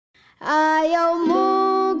Ayaw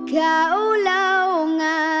mo kaulaw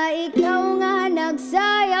nga ikaw nga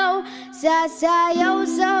nagsayaw, sasayaw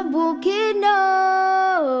sa Bukidnon.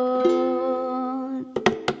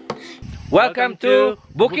 Welcome to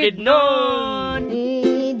Bukidnon!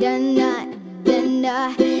 IDANA,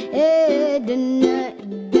 IDANA, IDANA,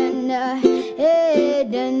 IDANA,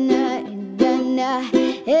 IDANA, IDANA,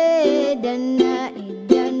 IDANA,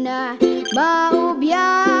 IDANA.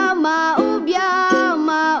 Maubya, maubya,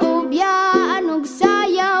 maubya, anong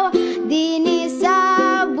sayaw dini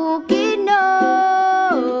sa Bukidnon.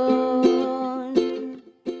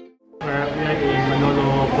 We are in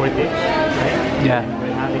Manolo Portage, right? Yeah.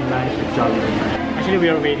 We're having lunch at Jollibee. Actually, we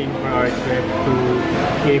are waiting for our trip to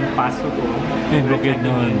Impasug-ong. In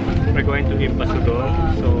Bukidnon. We're going to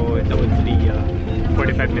Impasug-ong, so that would be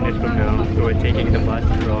 45 minutes from now. So we're taking the bus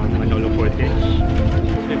from Manolo Portage.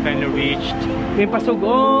 We finally reached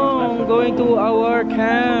Impasug-ong! Going to our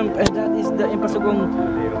camp, and that is the Impasug-ong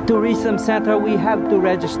Tourism Center. We have to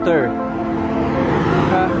register.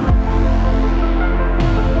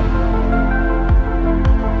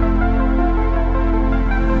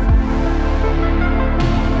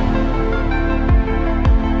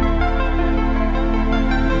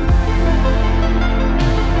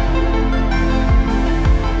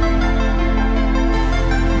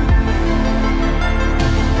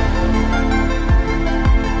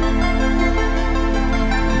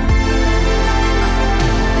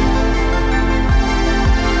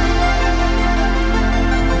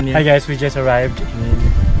 Hi guys, we just arrived in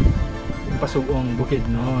Impasug-ong,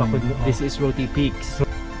 Bukidnon. This is Rotypeaks.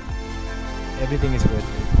 Everything is worth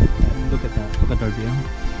it. Look at that. Look at our view.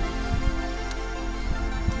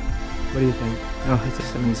 What do you think? Oh, it's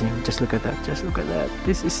just amazing. Just look at that. Just look at that.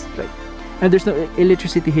 This is like... And there's no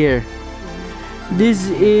electricity here.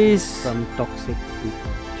 This is... From toxic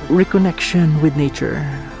people. Reconnection with nature.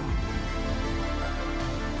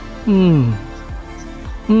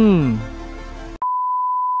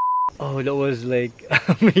 Oh, that was like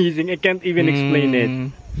amazing. I can't even explain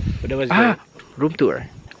it. But that was great. Room tour.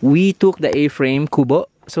 We took the A-frame Kubo.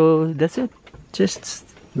 So that's it. Just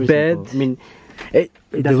bed. I mean, It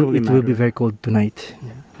doesn't really will be matter. very cold tonight.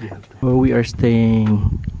 yeah. So we are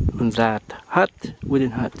staying on that hut, wooden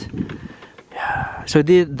hut. Yeah. So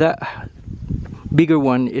the bigger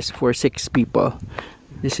one is for 6 people.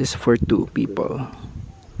 This is for 2 people.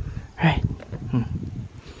 Right.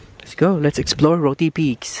 Let's go. Let's explore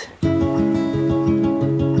Rotypeaks.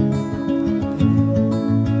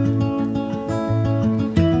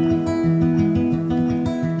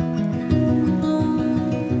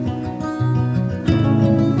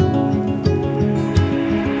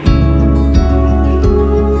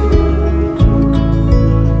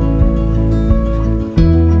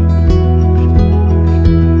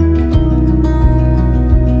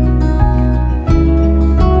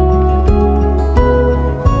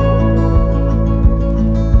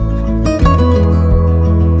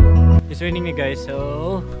 It's raining guys,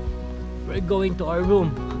 so we're going to our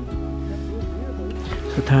room.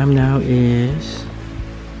 So time now is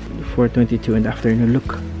 4:22 in the afternoon.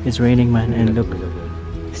 Look, it's raining, man, and look,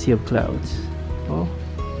 sea of clouds. Oh,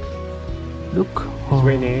 look, It's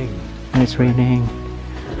raining. and it's raining.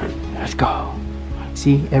 Let's go.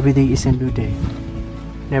 See, every day is a new day.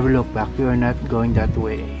 Never look back. We are not going that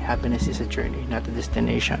way. Happiness is a journey, not a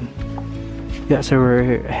destination. Yeah, so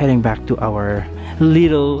we're heading back to our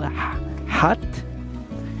little hut,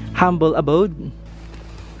 humble abode.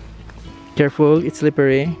 Careful, it's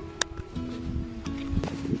slippery. You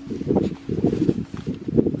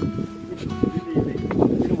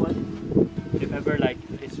know what? If ever like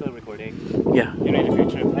it's still recording. Yeah. You know, in the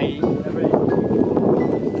future, if I ever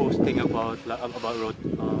posting about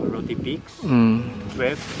Rotypeaks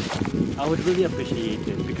trip, I would really appreciate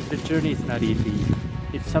it because the journey is not easy.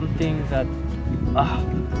 It's something that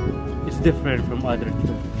it's different from other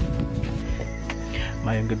trips.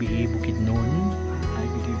 Mayong gabi, Bukidnon. Hi,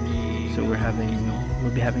 good evening. So we'll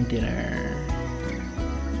be having dinner.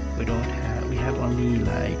 We have only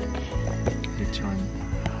like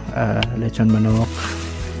lechon manok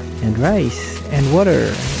and rice and water.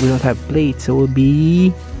 We don't have plates, so we'll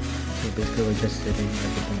be So basically, we're just setting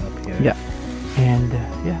everything up here. yeah, and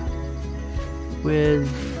yeah, with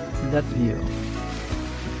that view.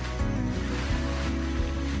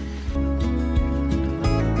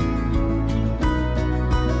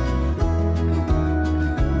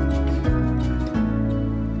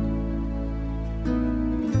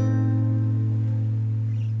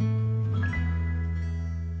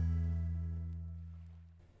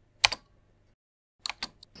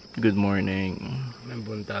 Good morning.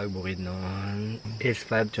 Buntag, Bukidnon. It's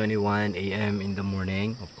 5:21 a.m. in the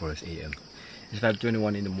morning. Of course, a.m. It's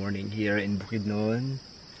 5:21 in the morning here in Bukidnon.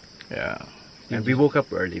 Yeah. And we woke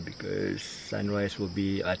up early because sunrise will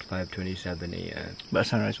be at 5:27 a.m. But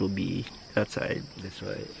sunrise will be outside. That's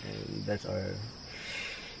right. And that's our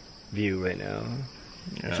view right now.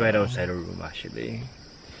 Yeah. It's right outside our room actually.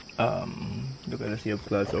 Look at the sea of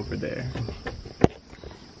clouds over there.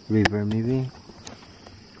 River maybe?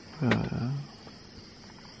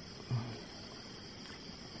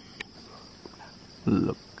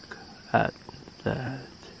 Look at that.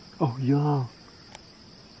 Oh yeah.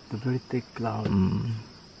 The very thick cloud.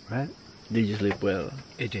 Right? Did you sleep well?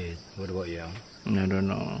 It did. What about you? I don't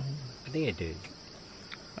know. I think it did.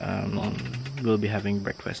 We'll be having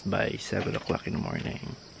breakfast by 7 o'clock in the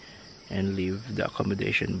morning and leave the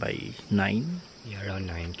accommodation by 9. Yeah, around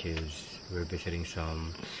 9 because we're visiting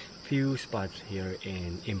some few spots here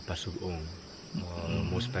in Impasug-ong.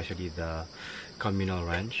 Most especially the communal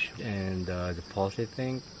ranch and the falls, I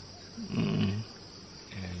think. And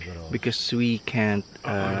what else? Because we can't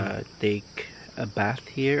take a bath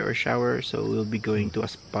here or shower, so we'll be going to a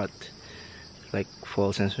spot like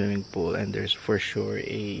falls and swimming pool, and there's for sure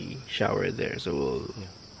a shower there, so we'll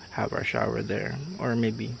have our shower there, or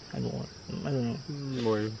maybe I don't know,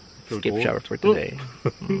 More skip shower for today.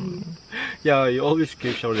 Yeah, you always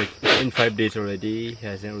skip shower like in 5 days already. He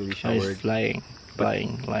hasn't really showered. He's lying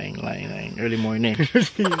early morning.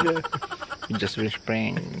 You just finished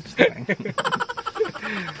praying.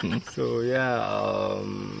 So yeah,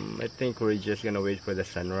 I think we're just gonna wait for the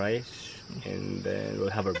sunrise and then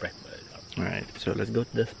we'll have our breakfast. Alright, so let's go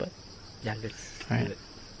to the spot. Yeah, let's All right. do it.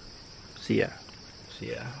 See ya.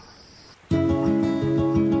 See ya.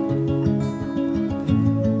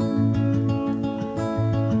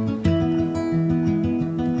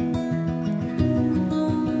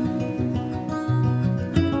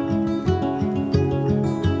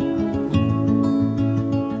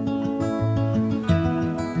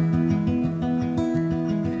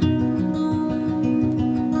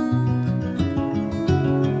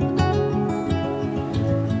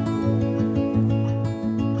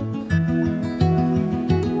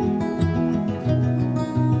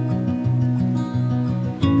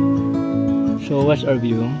 So what's our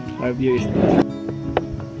view? Our view is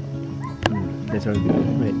that's our view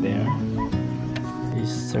right there. We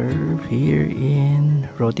serve here in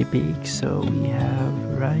rotypeaks. So we have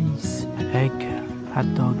rice, egg, hot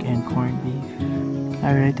dog, and corned beef.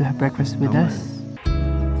 Are you ready to have breakfast with us?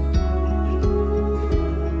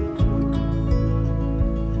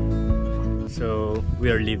 So we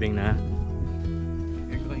are leaving now.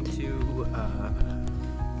 We're going to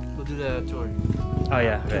we'll do the tour. Oh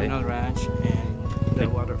yeah, right. Communal ranch and the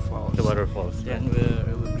waterfalls. The waterfalls. Then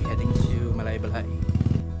we'll be heading to Balay.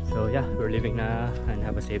 So yeah, we're leaving now and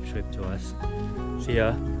have a safe trip to us. See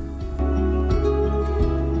ya.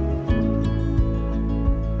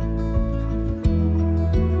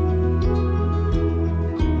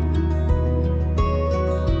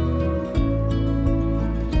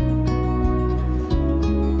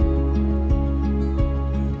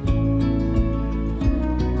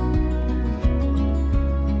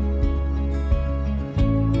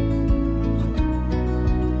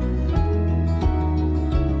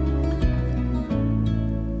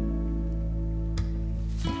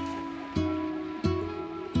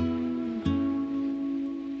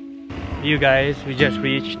 You guys, we just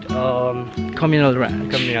reached Communal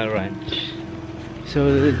ranch. communal ranch.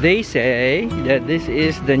 So they say that this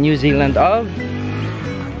is the New Zealand of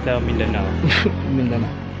The Mindanao. Mindanao.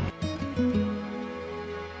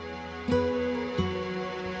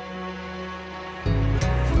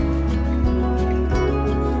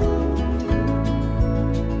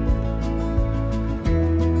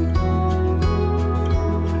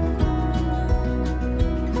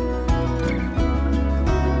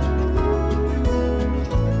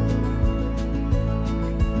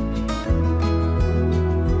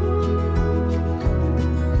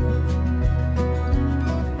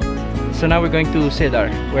 So now we're going to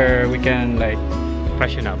Cedar, where we can like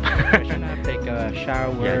Freshen up. take a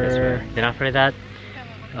shower. Yeah, that's right. Then after that,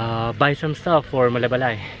 buy some stuff for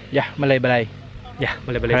Balay. Yeah, Balay. Yeah,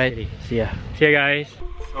 Balay Alright, City. see ya. See you guys.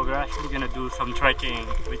 So we're actually gonna do some trekking,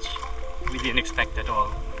 which we didn't expect at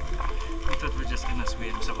all. We thought we're just gonna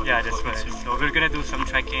swim. So Yeah, that's right. So we're gonna do some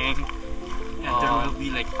trekking. and there will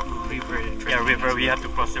be like river. Yeah, river. We have to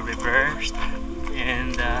cross the river,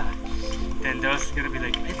 and then there's gonna be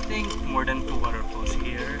like I think more than 2 waterfalls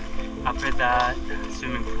here. After that,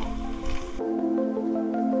 swimming pool.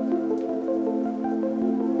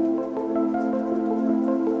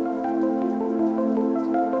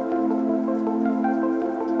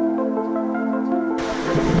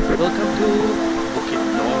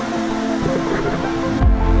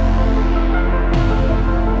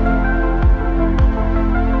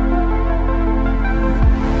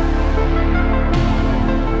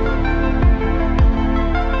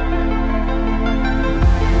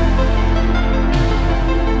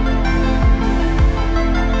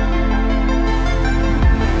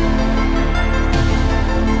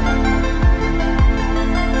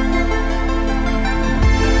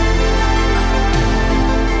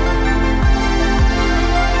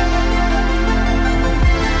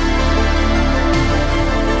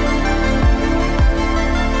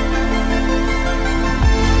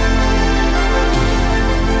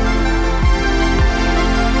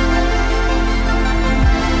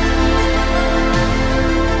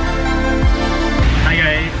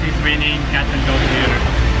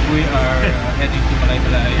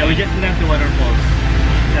 the waterfalls.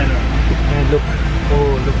 And look,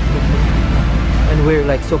 oh look, look, look. And we're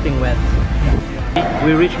like soaking wet.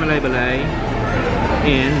 We reached Malaybalay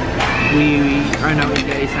and we are now in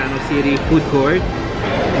the Isano City food court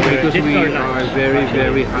because we are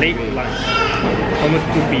very hungry. Late lunch. Almost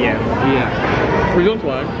 2 p.m. Yeah. We don't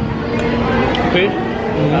want fish.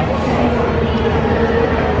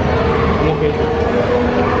 Okay.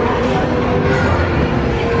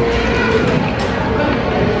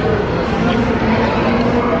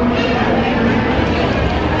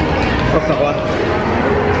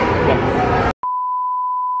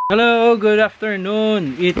 Hello, good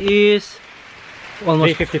afternoon. It is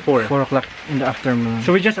almost 8:54. 4 o'clock in the afternoon.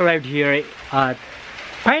 So we just arrived here at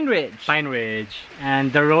Pine Ridge. Pine Ridge,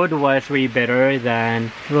 and the road was way better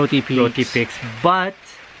than Rotypeaks. but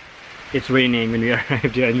it's raining when we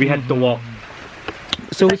arrived here, and we had to walk.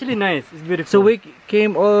 So It's actually nice. It's beautiful. So we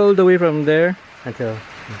came all the way from there until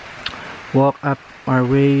walk up our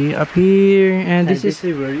way up here, and this is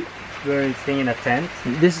we're staying in a tent.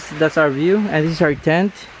 that's our view, and this is our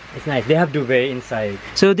tent. It's nice. They have duvet inside.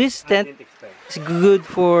 So this tent is good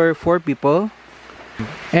for 4 people,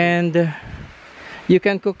 and you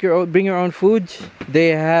can cook your own, bring your own food.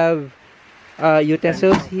 They have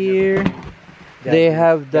utensils here. They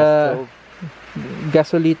have the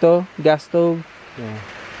gas stove. Yeah.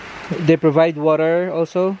 They provide water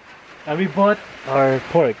also, And we bought our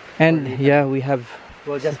pork. and yeah, we have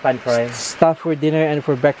We'll just pan fry. stuff for dinner and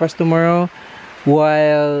for breakfast tomorrow,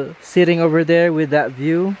 while sitting over there with that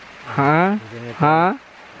view. And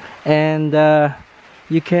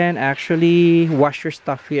you can actually wash your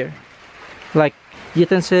stuff here, like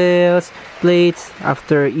utensils, plates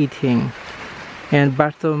after eating. And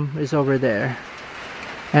bathroom is over there,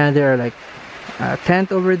 and there are like a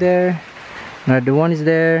tent over there. Another one is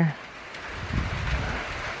there.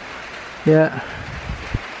 Yeah.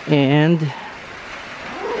 And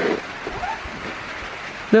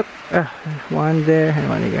look, one there and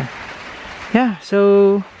one here. Yeah,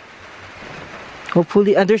 so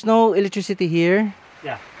hopefully, and there's no electricity here.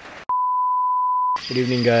 Yeah. Good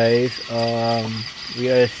evening, guys. We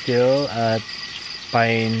are still at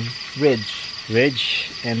Pine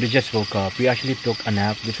Ridge, and we just woke up. We actually took a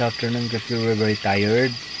nap this afternoon because we were very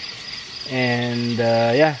tired. And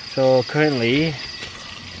yeah, so currently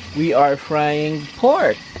We are frying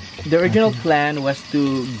pork. The original plan was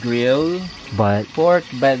to grill pork,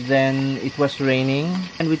 but then it was raining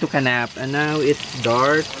and we took a nap, and now it's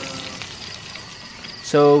dark,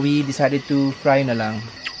 so we decided to fry na lang.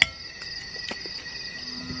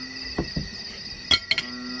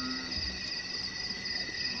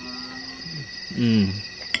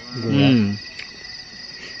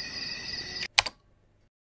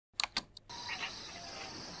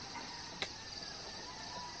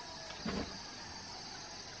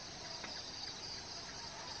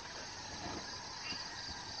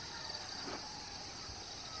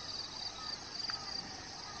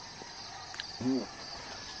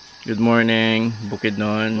 Good morning,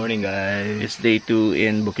 Bukidnon. morning, guys. It's day 2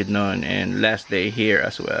 in Bukidnon and last day here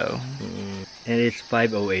as well. And it's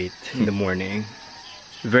 5:08 in the morning.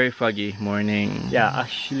 Very foggy morning. Yeah,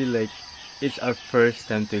 actually, like, it's our first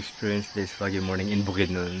time to experience this foggy morning in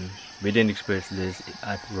Bukidnon. We didn't experience this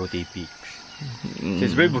at Rotypeaks. So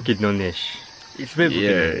it's very Bukidnon-ish. It's very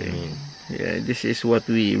Bukidnon, I mean. Yeah, this is what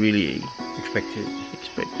we really Expected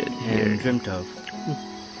here. and dreamt of.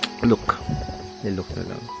 Look. They look na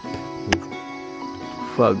lang.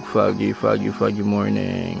 Foggy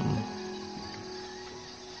morning.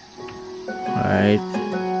 Alright.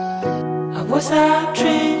 I was out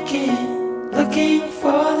drinking, looking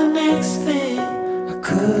for the next thing. I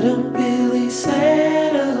couldn't really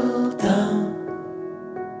settle down.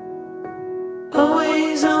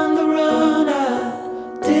 Always on the run, I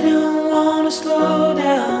didn't want to slow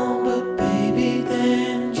down. But baby,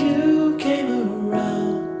 then you came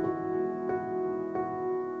around.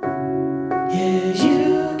 Yeah,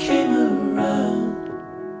 you came around.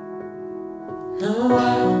 No,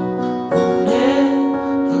 I won't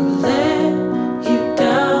ever let you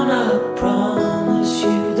down. I promise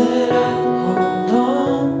you that I'll hold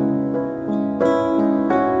on.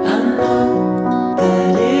 I know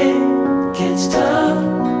that it gets tough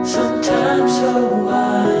sometimes, so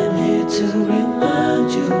I'm here to remind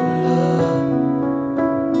you, love.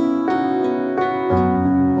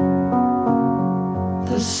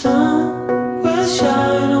 The sun will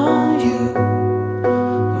shine on you.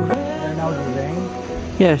 We're now leaving,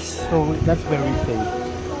 Yes. so that's where we stay.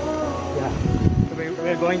 Yeah. So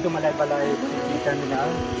we're going to Malaybalay City Terminal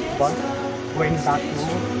bus, going back to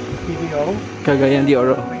PDO, Cagayan de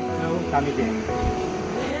Oro. going to Camiguin.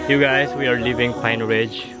 You guys, we are leaving Pine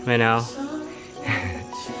Ridge right now.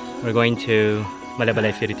 We're going to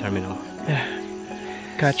Malabalay City Terminal. Yeah.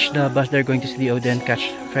 Catch the bus. They're going to CDO, then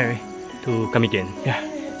catch ferry to Camiguin. Yeah.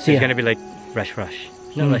 So it's gonna be like rush.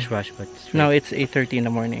 Not rush, but straight. No, it's 8:30 in the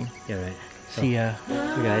morning. Yeah, right. So, see ya.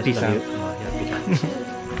 you guys, Peace love out. you. Yeah, peace out.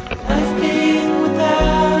 I've been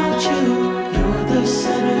without